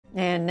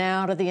And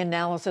now to the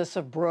analysis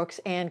of Brooks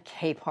and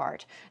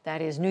Capehart.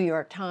 That is New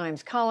York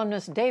Times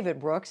columnist David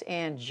Brooks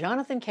and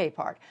Jonathan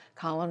Capehart,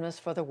 columnist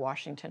for the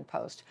Washington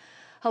Post.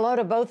 Hello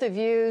to both of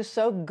you.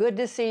 So good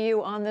to see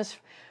you on this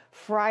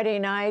Friday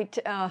night.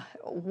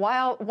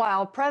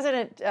 While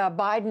President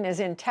Biden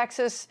is in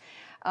Texas,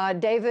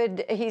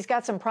 David, he's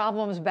got some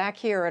problems back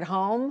here at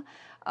home.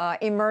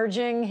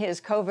 Emerging,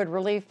 his COVID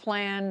relief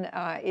plan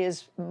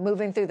is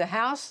moving through the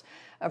House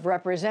of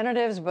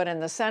Representatives, but in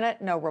the Senate,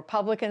 no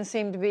Republicans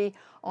seem to be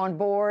on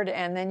board.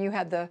 And then you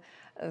had the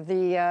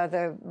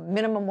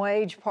minimum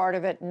wage part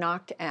of it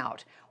knocked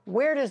out.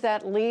 Where does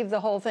that leave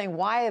the whole thing?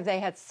 Why have they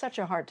had such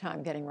a hard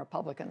time getting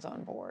Republicans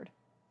on board?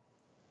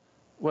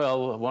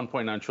 Well,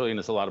 1.9 trillion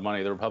is a lot of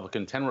money.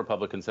 10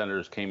 Republican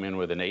senators came in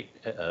with an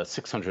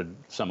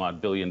 $600-some-odd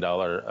billion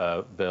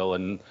bill,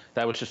 and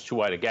that was just too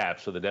wide a gap.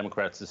 So the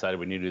Democrats decided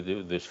we need to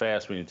do this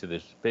fast, we need to do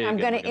this big. I'm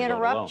going to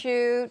interrupt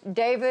you,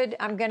 David.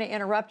 I'm going to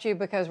interrupt you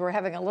because we're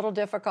having a little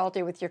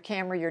difficulty with your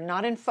camera. You're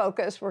not in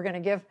focus. We're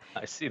going to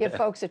give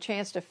folks a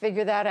chance to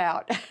figure that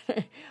out.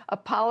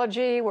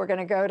 Apology. We're going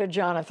to go to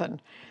Jonathan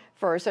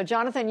first. So,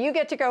 Jonathan, you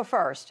get to go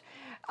first.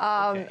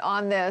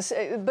 On this,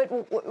 but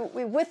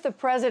with the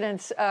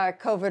president's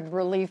COVID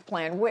relief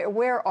plan,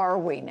 where are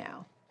we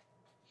now?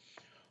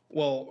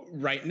 Well,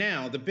 right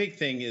now, the big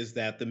thing is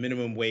that the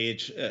minimum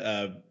wage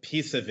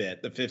piece of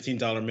it, the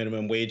 $15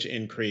 minimum wage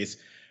increase,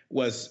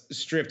 was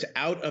stripped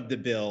out of the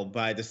bill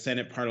by the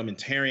Senate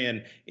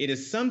parliamentarian. It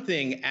is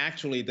something,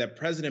 actually, that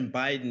President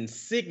Biden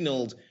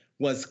signaled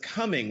was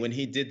coming when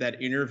he did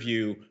that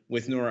interview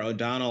with Norah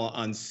O'Donnell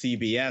on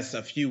CBS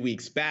a few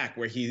weeks back,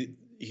 where he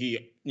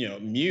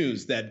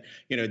mused that,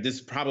 this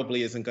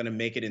probably isn't going to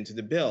make it into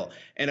the bill.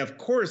 And of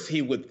course,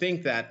 he would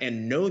think that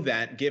and know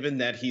that, given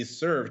that he's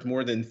served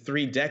more than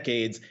 3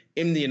 decades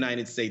in the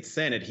United States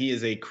Senate. He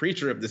is a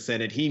creature of the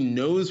Senate. He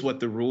knows what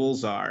the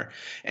rules are.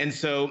 And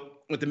so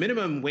with the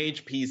minimum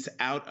wage piece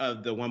out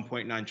of the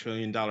 $1.9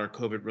 trillion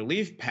COVID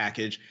relief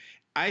package,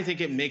 I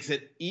think it makes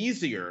it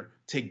easier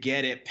to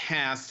get it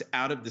passed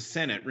out of the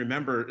Senate.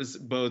 Remember,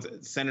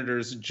 both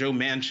Senators Joe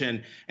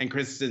Manchin and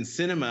Kristen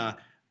Sinema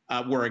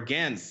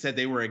said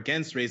they were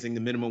against raising the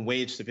minimum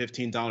wage to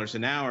 $15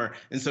 an hour.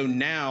 And so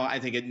now I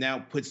think it now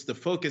puts the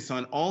focus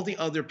on all the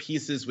other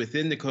pieces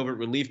within the COVID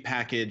relief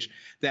package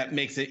that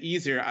makes it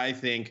easier, I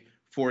think,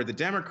 for the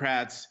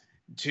Democrats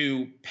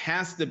to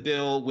pass the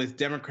bill with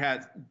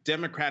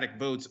Democratic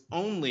votes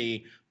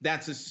only.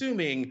 That's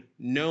assuming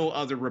no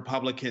other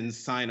Republicans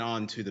sign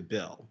on to the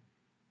bill.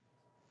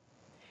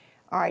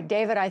 All right,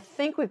 David, I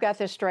think we've got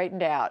this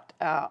straightened out,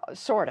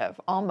 sort of,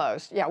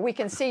 almost. Yeah, we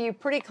can see you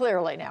pretty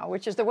clearly now,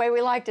 which is the way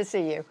we like to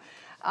see you.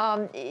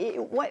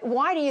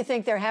 Why do you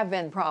think there have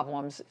been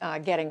problems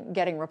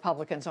getting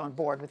Republicans on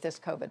board with this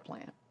COVID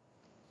plan?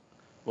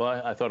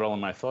 Well, I thought all of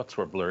my thoughts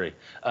were blurry.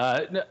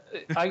 I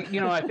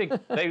think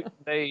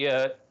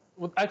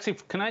actually,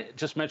 can I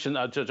just mention,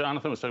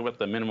 Jonathan was talking about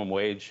the minimum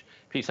wage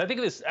piece. I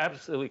think it has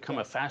absolutely come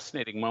a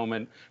fascinating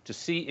moment to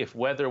see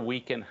whether we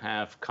can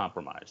have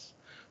compromise.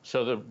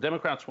 So the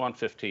Democrats want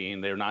 15.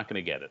 They're not going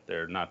to get it.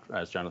 They're not,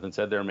 as Jonathan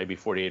said, there are maybe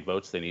 48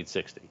 votes. They need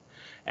 60.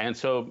 And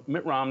so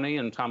Mitt Romney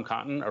and Tom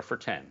Cotton are for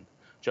 10.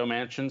 Joe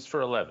Manchin's for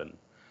 11.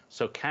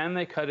 So can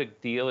they cut a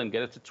deal and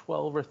get it to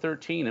 12 or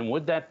 13? And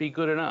would that be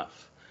good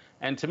enough?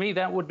 And to me,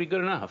 that would be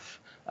good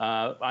enough.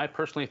 I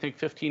personally think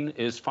 15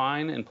 is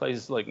fine in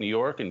places like New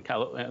York and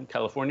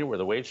California, where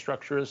the wage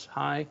structure is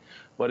high,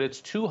 but it's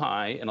too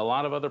high in a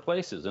lot of other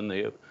places. And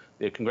the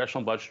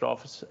Congressional Budget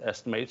Office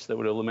estimates that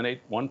would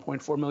eliminate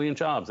 1.4 million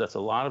jobs. That's a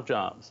lot of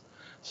jobs.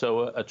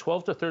 So a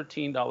 $12 to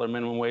 $13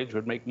 minimum wage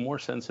would make more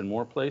sense in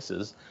more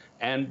places.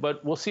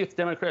 But we'll see if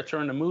Democrats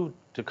are in the mood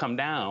to come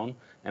down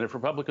and if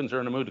Republicans are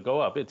in the mood to go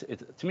up.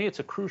 To me, it's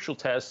a crucial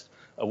test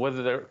of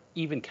whether there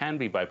even can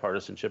be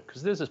bipartisanship,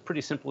 because this is a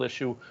pretty simple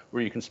issue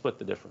where you can split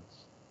the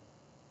difference.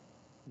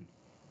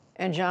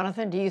 And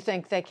Jonathan, do you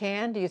think they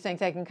can? Do you think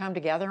they can come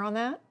together on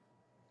that?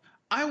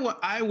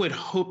 I would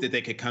hope that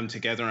they could come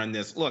together on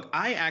this. Look,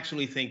 I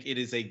actually think it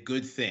is a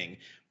good thing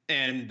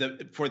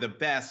and for the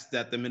best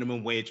that the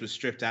minimum wage was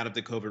stripped out of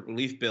the COVID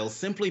relief bill,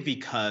 simply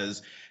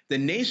because the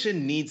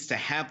nation needs to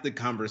have the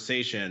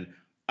conversation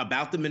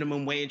about the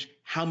minimum wage,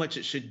 how much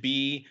it should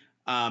be,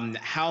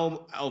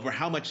 over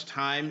how much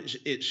time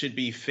it should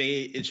be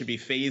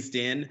phased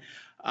in.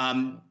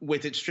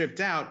 With it stripped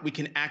out, we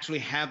can actually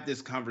have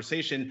this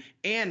conversation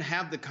and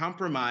have the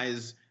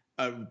compromise.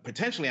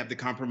 Potentially have the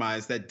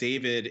compromise that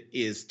David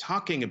is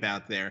talking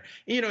about there.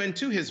 And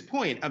to his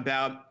point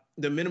about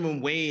the minimum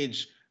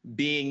wage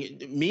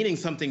meaning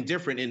something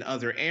different in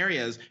other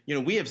areas,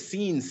 we have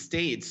seen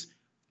states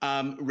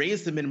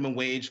raise the minimum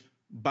wage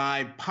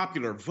by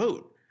popular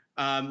vote.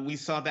 We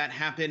saw that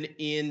happen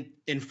in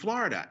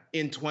Florida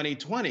in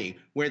 2020,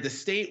 where the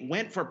state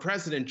went for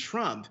President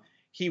Trump.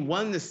 He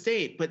won the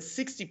state, but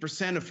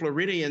 60% of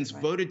Floridians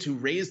voted to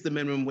raise the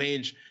minimum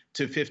wage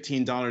to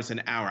 $15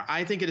 an hour.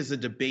 I think it is a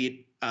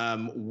debate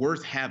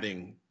worth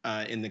having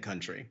in the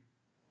country.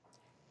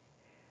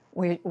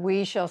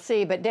 We shall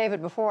see. But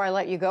David, before I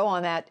let you go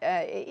on that,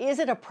 is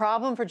it a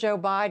problem for Joe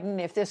Biden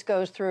if this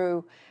goes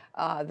through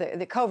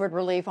the COVID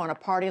relief on a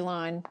party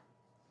line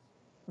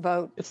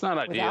vote? It's not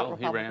ideal.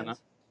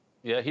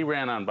 He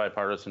ran on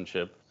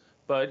bipartisanship.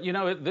 But, you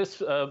know, this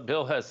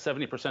bill has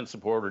 70%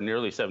 support, or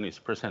nearly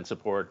 70%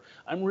 support.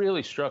 I'm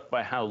really struck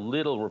by how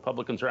little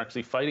Republicans are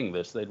actually fighting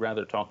this. They'd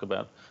rather talk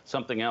about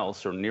something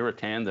else, or near a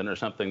tandem or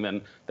something,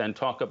 than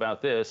talk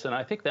about this. And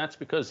I think that's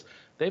because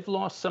they've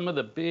lost some of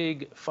the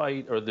big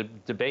fight or the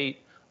debate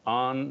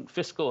on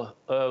fiscal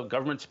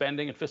government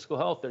spending and fiscal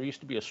health. There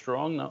used to be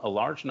a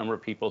large number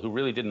of people who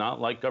really did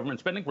not like government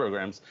spending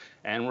programs,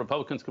 and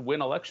Republicans could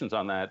win elections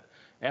on that.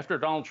 After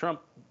Donald Trump,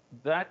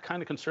 that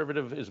kind of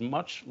conservative is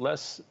much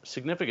less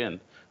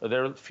significant.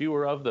 There are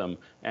fewer of them.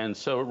 And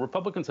so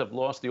Republicans have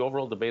lost the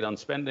overall debate on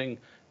spending,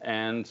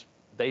 and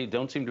they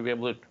don't seem to be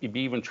able to be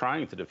even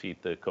trying to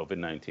defeat the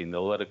COVID-19.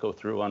 They'll let it go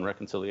through on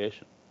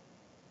reconciliation.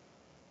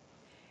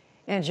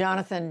 And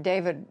Jonathan,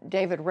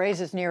 David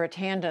raises near a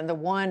tandem the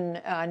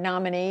one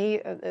nominee,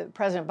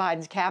 President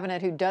Biden's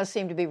cabinet, who does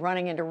seem to be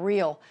running into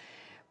real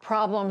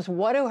problems.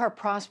 What do her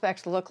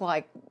prospects look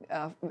like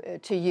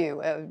to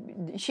you?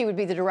 She would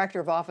be the Director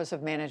of Office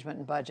of Management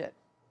and Budget.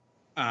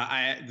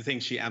 I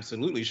think she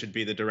absolutely should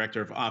be the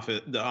Director of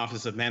the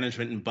Office of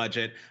Management and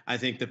Budget. I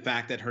think the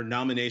fact that her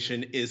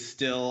nomination is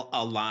still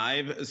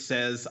alive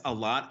says a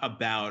lot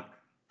about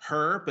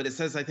her, but it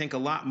says, I think, a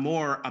lot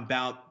more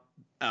about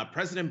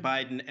President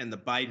Biden and the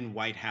Biden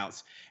White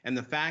House. And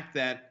the fact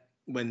that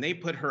when they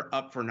put her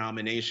up for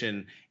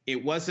nomination,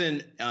 it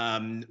wasn't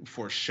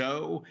for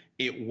show.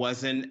 It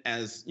wasn't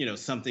as,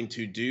 something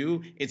to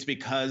do. It's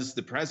because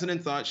the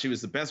president thought she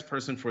was the best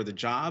person for the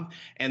job,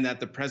 and that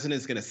the president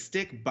is going to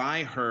stick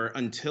by her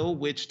until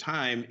which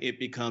time it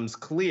becomes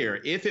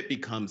clear, if it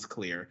becomes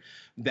clear,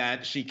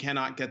 that she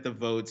cannot get the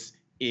votes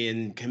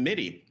in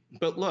committee.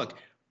 But look,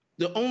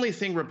 the only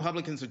thing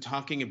Republicans are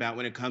talking about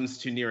when it comes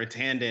to Neera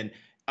Tanden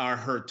are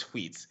her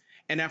tweets.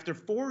 And after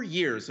 4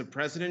 years of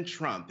President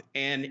Trump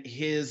and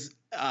his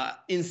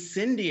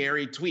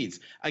incendiary tweets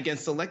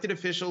against elected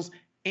officials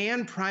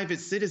and private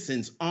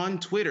citizens on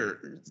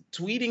Twitter,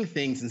 tweeting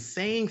things and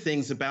saying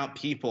things about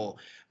people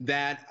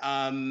that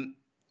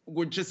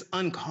were just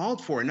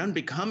uncalled for and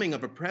unbecoming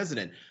of a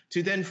president,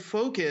 to then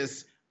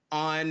focus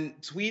on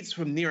tweets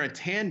from Neera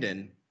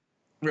Tanden,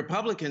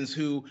 Republicans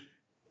who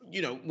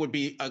would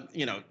be,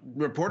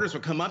 reporters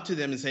would come up to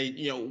them and say,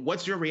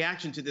 what's your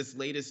reaction to this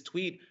latest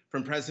tweet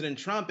from President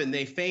Trump? And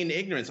they feign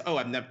ignorance. Oh,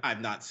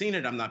 I've not seen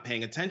it. I'm not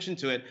paying attention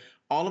to it.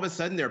 All of a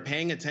sudden, they're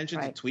paying attention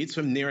to tweets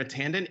from Neera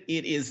Tanden.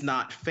 It is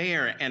not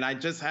fair. And I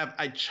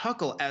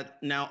chuckle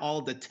at now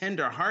all the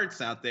tender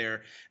hearts out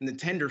there and the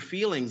tender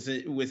feelings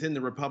within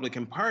the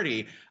Republican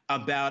Party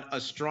about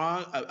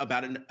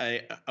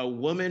a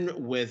woman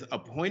with a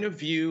point of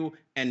view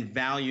and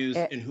values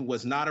and who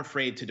was not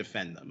afraid to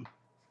defend them.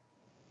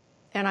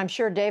 And I'm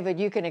sure, David,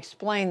 you can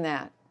explain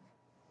that.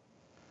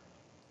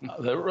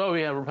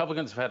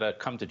 Republicans have had a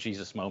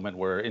come-to-Jesus moment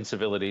where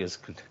incivility is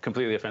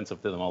completely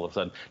offensive to them all of a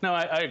sudden. No,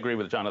 I agree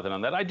with Jonathan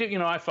on that. I do,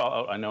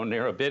 I know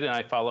Neera a bit, and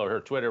I follow her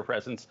Twitter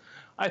presence.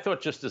 I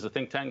thought just as a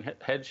think tank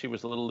head, she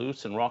was a little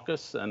loose and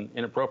raucous and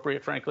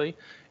inappropriate, frankly.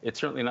 It's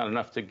certainly not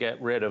enough to get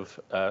rid of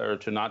or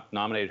to not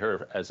nominate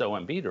her as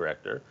OMB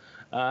director.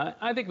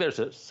 I think there's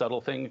a subtle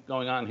thing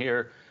going on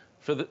here.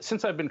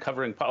 Since I've been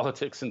covering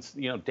politics since,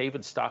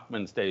 David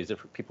Stockman's days,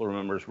 if people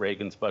remember, as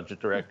Reagan's budget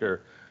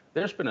director,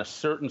 there's been a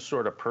certain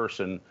sort of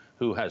person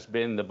who has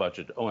been the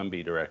budget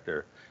OMB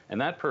director. And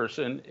that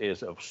person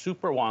is a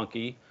super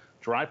wonky,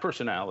 dry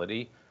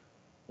personality,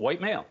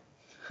 white male.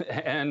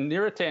 And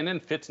Neera Tanden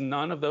fits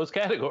none of those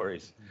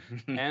categories.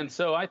 And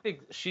so I think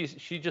she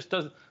just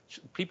doesn't,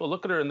 people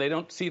look at her and they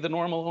don't see the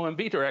normal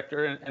OMB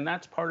director. And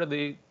that's part of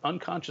the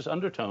unconscious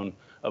undertone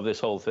of this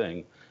whole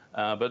thing.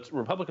 But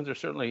Republicans are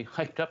certainly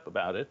hyped up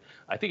about it.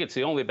 I think it's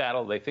the only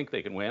battle they think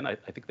they can win. I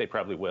think they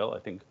probably will. I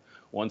think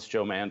once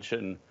Joe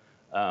Manchin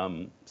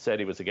said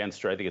he was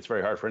against her, I think it's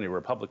very hard for any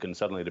Republican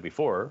suddenly to be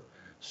for her.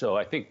 So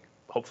I think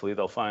hopefully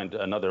they'll find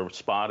another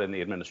spot in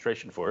the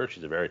administration for her.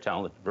 She's a very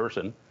talented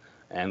person,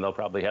 and they'll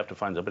probably have to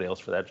find somebody else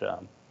for that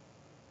job.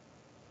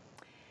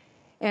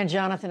 And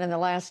Jonathan, in the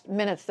last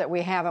minutes that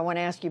we have, I want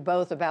to ask you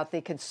both about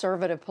the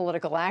Conservative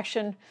Political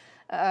Action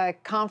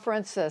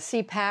Conference,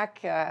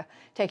 CPAC,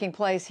 taking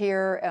place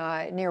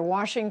here near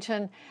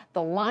Washington.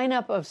 The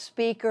lineup of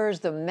speakers,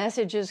 the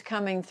messages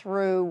coming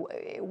through.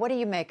 What do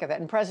you make of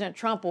it? And President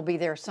Trump will be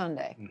there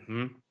Sunday.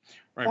 Mm-hmm.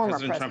 Right,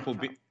 President Trump will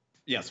be.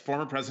 Yes,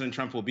 former President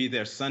Trump will be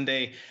there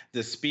Sunday.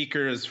 The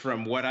speakers,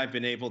 from what I've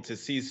been able to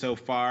see so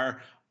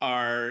far,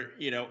 are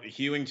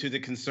hewing to the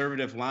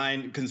conservative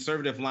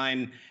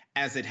line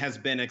as it has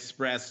been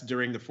expressed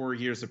during the 4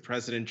 years of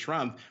President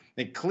Trump.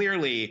 And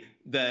clearly,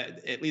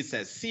 at least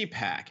at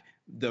CPAC,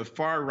 the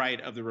far right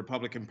of the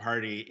Republican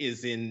Party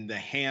is in the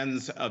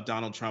hands of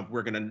Donald Trump.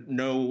 We're going to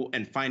know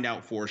and find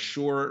out for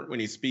sure when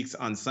he speaks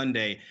on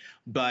Sunday.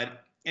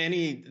 But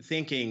any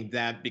thinking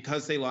that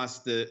because they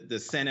lost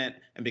the Senate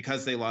and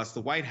because they lost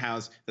the White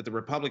House, that the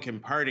Republican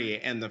Party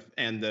and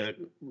the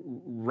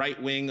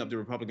right wing of the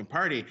Republican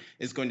Party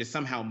is going to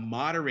somehow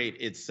moderate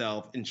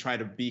itself and try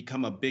to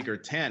become a bigger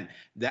tent.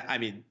 That, I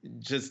mean,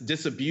 just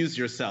disabuse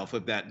yourself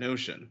of that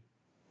notion.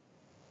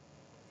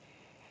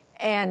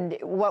 And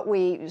what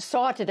we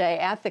saw today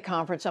at the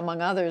conference,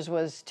 among others,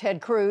 was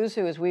Ted Cruz,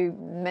 who, as we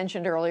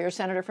mentioned earlier,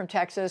 senator from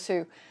Texas,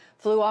 who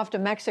flew off to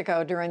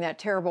Mexico during that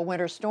terrible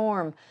winter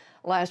storm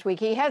last week.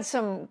 He had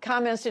some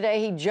comments today.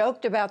 He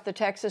joked about the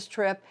Texas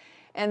trip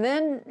and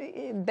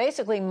then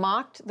basically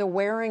mocked the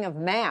wearing of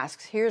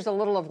masks. Here's a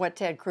little of what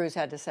Ted Cruz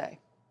had to say.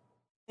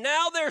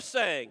 Now they're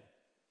saying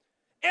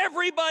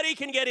everybody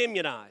can get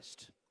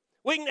immunized.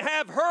 We can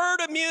have herd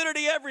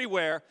immunity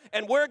everywhere,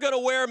 and we're going to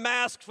wear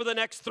masks for the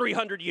next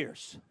 300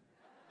 years.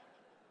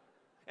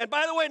 And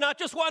by the way, not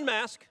just one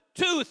mask,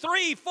 2,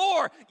 3,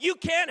 4. You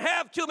can't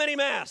have too many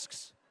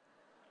masks.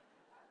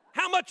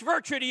 How much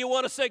virtue do you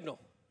want to signal?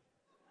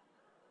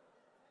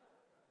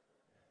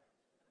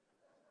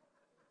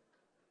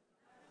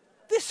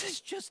 This is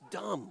just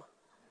dumb.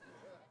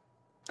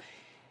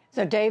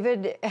 So,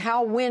 David,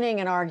 how winning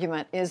an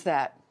argument is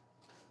that?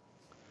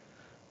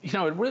 You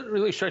know, it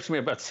really strikes me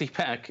about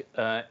CPAC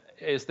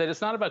is that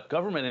it's not about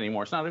government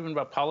anymore. It's not even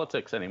about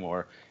politics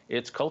anymore.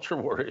 It's culture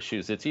war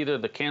issues. It's either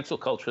the cancel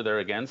culture they're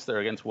against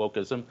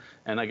wokeism,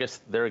 and I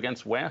guess they're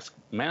against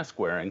mask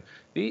wearing.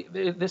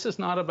 This is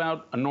not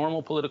about a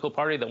normal political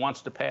party that wants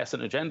to pass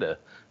an agenda.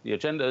 The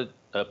agenda,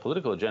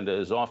 political agenda,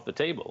 is off the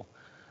table.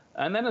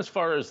 And then as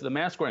far as the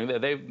mask wearing,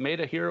 they've made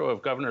a hero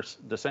of Governor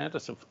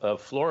DeSantis of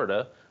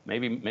Florida.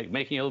 Maybe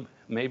he'll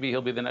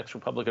be the next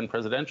Republican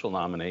presidential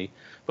nominee.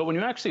 But when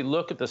you actually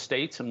look at the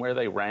states and where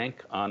they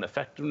rank on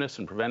effectiveness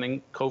in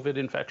preventing COVID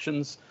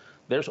infections,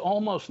 there's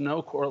almost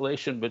no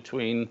correlation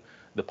between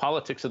the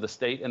politics of the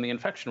state and the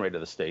infection rate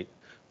of the state.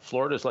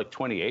 Florida's like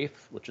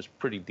 28th, which is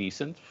pretty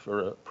decent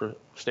for a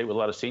state with a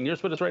lot of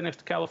seniors, but it's right next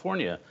to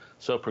California.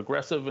 So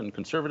progressive and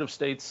conservative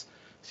states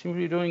seem to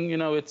be doing, you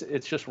know,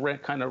 it's just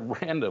kind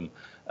of random.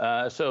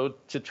 So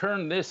to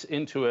turn this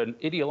into an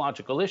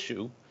ideological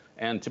issue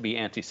and to be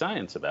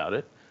anti-science about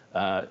it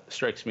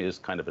strikes me as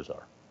kind of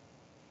bizarre.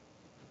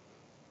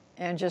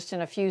 And just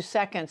in a few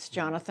seconds,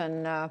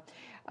 Jonathan,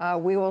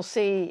 we will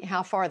see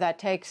how far that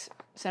takes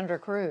Senator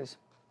Cruz.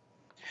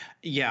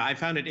 Yeah, I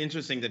found it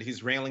interesting that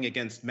he's railing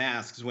against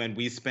masks when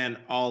we spent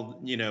all,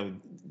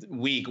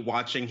 week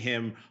watching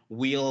him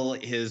wheel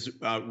his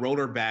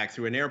roller bag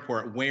through an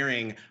airport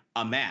wearing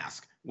a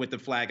mask with the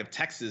flag of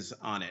Texas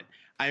on it.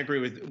 I agree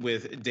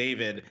with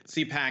David.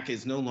 CPAC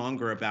is no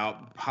longer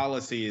about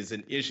policies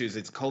and issues.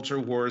 It's culture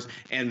wars.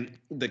 And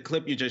the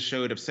clip you just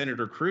showed of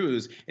Senator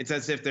Cruz, it's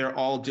as if they're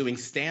all doing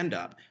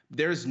stand-up.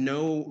 There's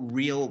no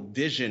real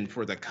vision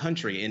for the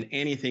country in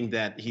anything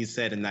that he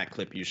said in that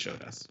clip you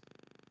showed us.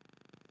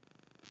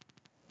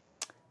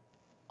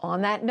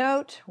 On that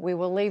note, we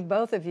will leave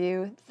both of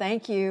you.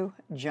 Thank you,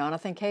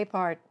 Jonathan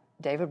Capehart,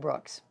 David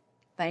Brooks.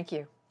 Thank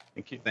you.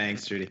 Thank you.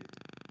 Thanks, Judy.